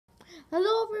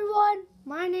Hello everyone,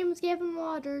 my name is Gavin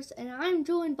Waters and I'm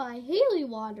joined by Haley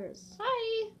Waters.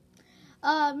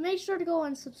 Hi. Make sure to go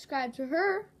and subscribe to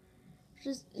her.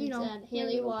 Just, It's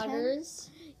Haley Waters.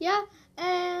 10. Yeah,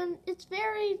 and it's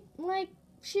very,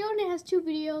 she only has 2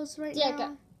 videos right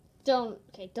now. Don't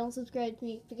subscribe to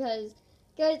me because,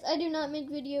 guys, I do not make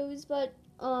videos, but,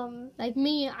 Like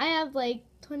me, I have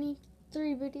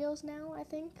 23 videos now, I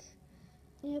think.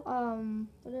 Yep.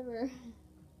 Whatever.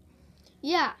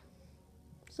 Yeah.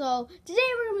 So, today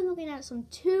we're going to be looking at some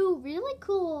 2 really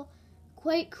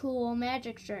quite cool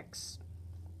magic tricks.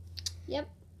 Yep.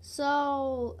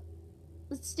 So,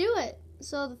 let's do it.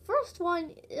 So, the first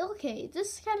one, okay,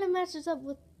 this kind of matches up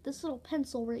with this little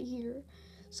pencil right here.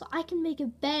 So, I can make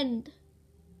it bend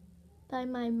by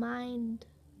my mind.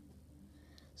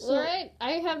 So, Alright,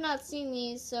 I have not seen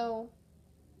these, so...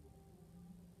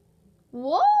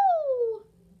 Whoa!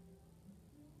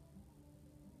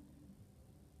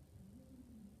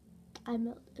 I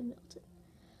melted.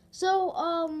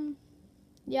 So,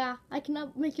 yeah, I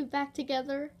cannot make it back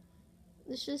together.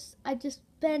 I just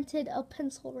bented a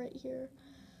pencil right here.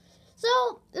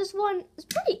 So, this one is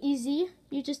pretty easy.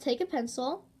 You just take a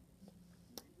pencil,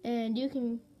 and you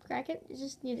can crack it. You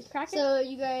just need to crack it. So,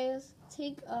 you guys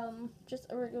take, just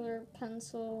a regular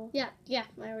pencil. Yeah,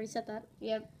 I already said that.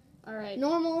 Yep. Alright.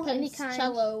 Normal, any kind.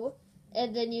 Cello,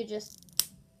 and then you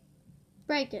just...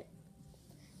 break it.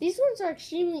 These ones are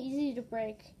extremely easy to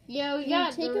break. Yeah, we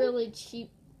got the really cheap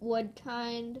wood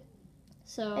kind.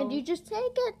 So... And you just take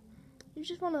it. You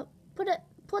just want to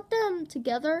put them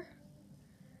together.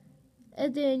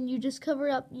 And then you just cover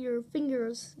up your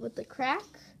fingers with the crack.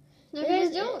 No, guys,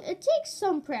 don't... It takes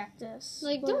some practice.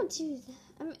 Don't do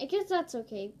that. I guess that's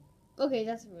okay. Okay,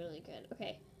 that's really good.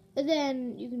 Okay. And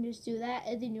then you can just do that,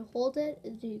 and then you hold it,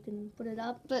 and then you can put it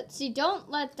up. But see,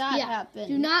 don't let that happen.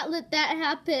 Do not let that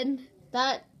happen.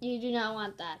 You do not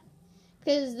want that.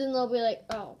 Because then they'll be like,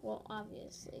 oh, well,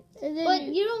 obviously. But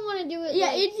you don't want to do it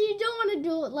you don't want to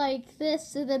do it like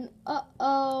this, and then,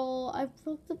 uh-oh, I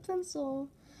broke the pencil.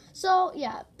 So,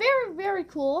 yeah, very, very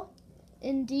cool,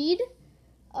 indeed.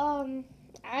 I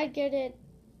get it,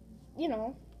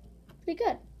 pretty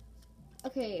good.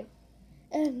 Okay.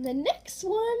 And the next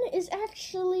one is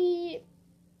actually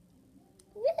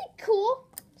really cool.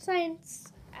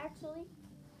 Science, actually.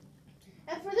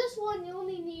 And for this one, you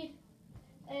only need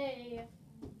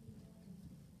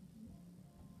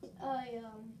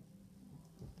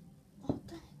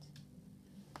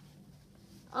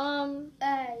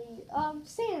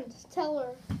sand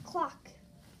teller clock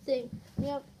thing.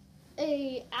 Yep.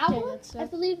 A hour? I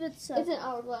believe it's an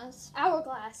hourglass.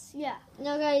 Hourglass, yeah.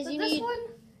 Now, guys, But this one,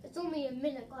 it's only a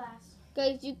minute glass.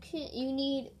 Guys,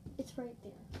 it's right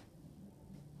there.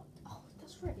 Oh,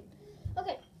 that's right.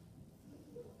 Okay.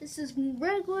 This is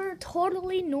regular,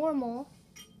 totally normal.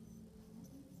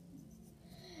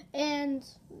 And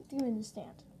give me the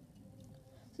stand.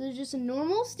 So there's just a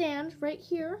normal stand right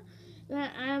here. And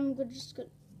I'm just going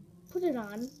to put it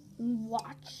on and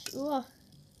watch. Ugh.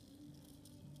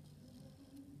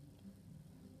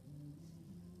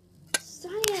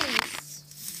 Science.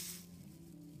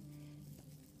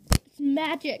 It's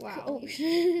magic. Wow. Oh.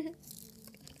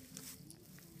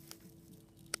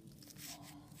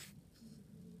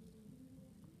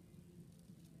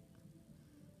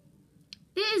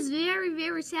 It is very,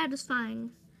 very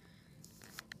satisfying.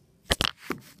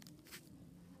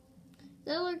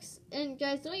 That looks, and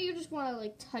guys, don't you just want to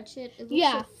touch it? It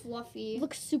looks so fluffy. It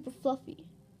looks super fluffy.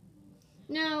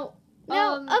 Now,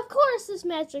 of course, this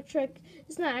magic trick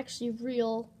is not actually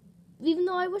real, even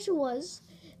though I wish it was.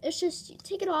 It's just you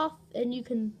take it off and you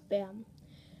can bam.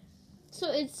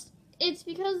 So it's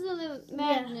because of the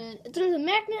magnet. Yeah. There's a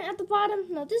magnet at the bottom.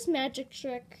 Now this magic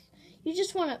trick, you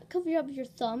just want to cover up your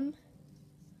thumb.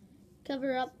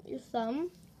 Cover up your thumb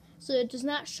so it does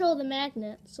not show the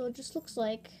magnet. So it just looks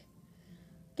like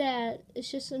that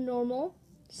it's just a normal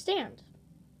stand.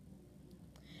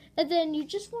 And then you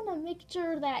just want to make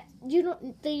sure that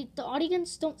the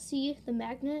audience don't see the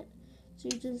magnet. So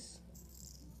you just,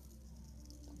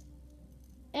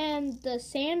 and the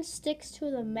sand sticks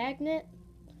to the magnet,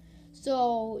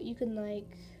 so you can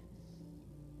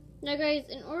Now, guys,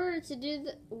 in order to do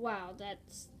wow,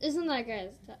 isn't that,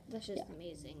 guys? That's just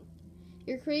amazing.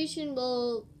 Your creation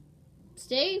will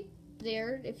stay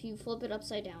there if you flip it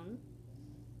upside down.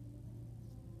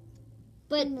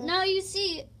 But now you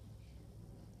see,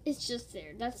 it's just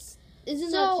there.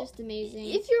 Isn't that just amazing?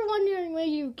 If you're wondering where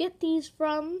you get these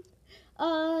from,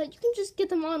 you can just get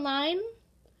them online.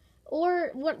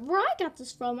 Or where I got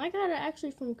this from, I got it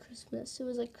actually from Christmas. It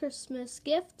was a Christmas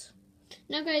gift.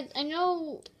 Now, guys, I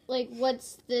know,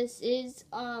 what this is.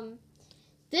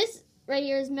 This right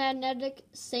here is magnetic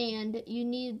sand. You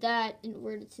need that in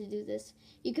order to do this.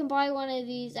 You can buy one of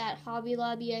these at Hobby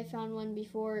Lobby. I found one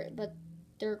before, but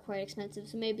they're quite expensive.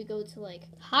 So maybe go to like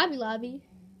Hobby Lobby.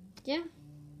 Yeah,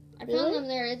 I Really? found them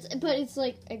there. But it's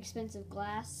like expensive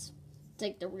glass. It's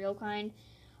like the real kind.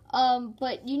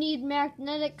 But you need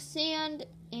magnetic sand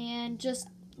and just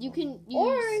you can use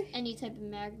Or any type of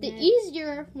magnet. The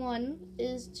easier one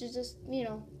is to just,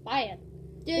 buy it.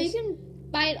 Yeah, you can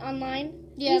buy it online.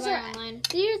 buy are online.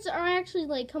 These are actually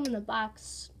like come in a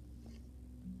box.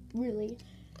 Really.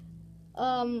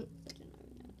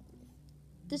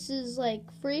 This is like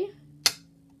free.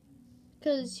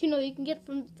 Cause you can get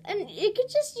from and you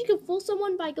can fool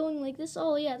someone by going like this.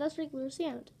 Oh yeah, that's regular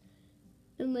sand.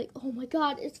 And like, oh my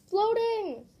god, it's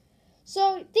floating.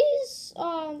 So these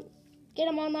get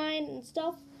them online and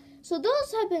stuff. So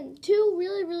those have been 2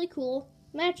 really, really cool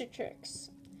magic tricks.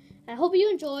 I hope you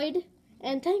enjoyed,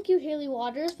 and thank you, Haley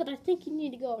Waters, but I think you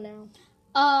need to go now.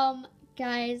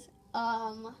 Guys,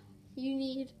 you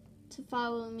need to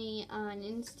follow me on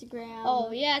Instagram.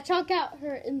 Oh, yeah, check out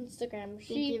her Instagram. Thank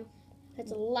you.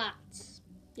 Has a lot.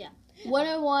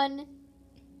 101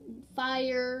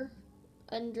 fire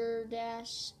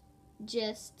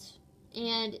 _gist,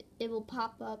 and it will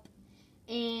pop up.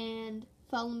 And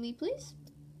follow me, please.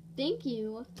 Thank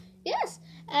you. Yes,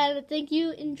 and I think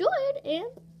you enjoyed,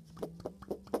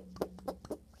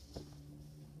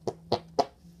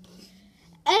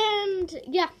 and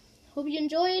yeah, hope you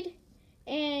enjoyed,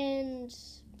 and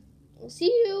we'll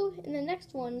see you in the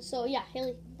next one. So yeah,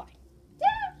 Haley, bye.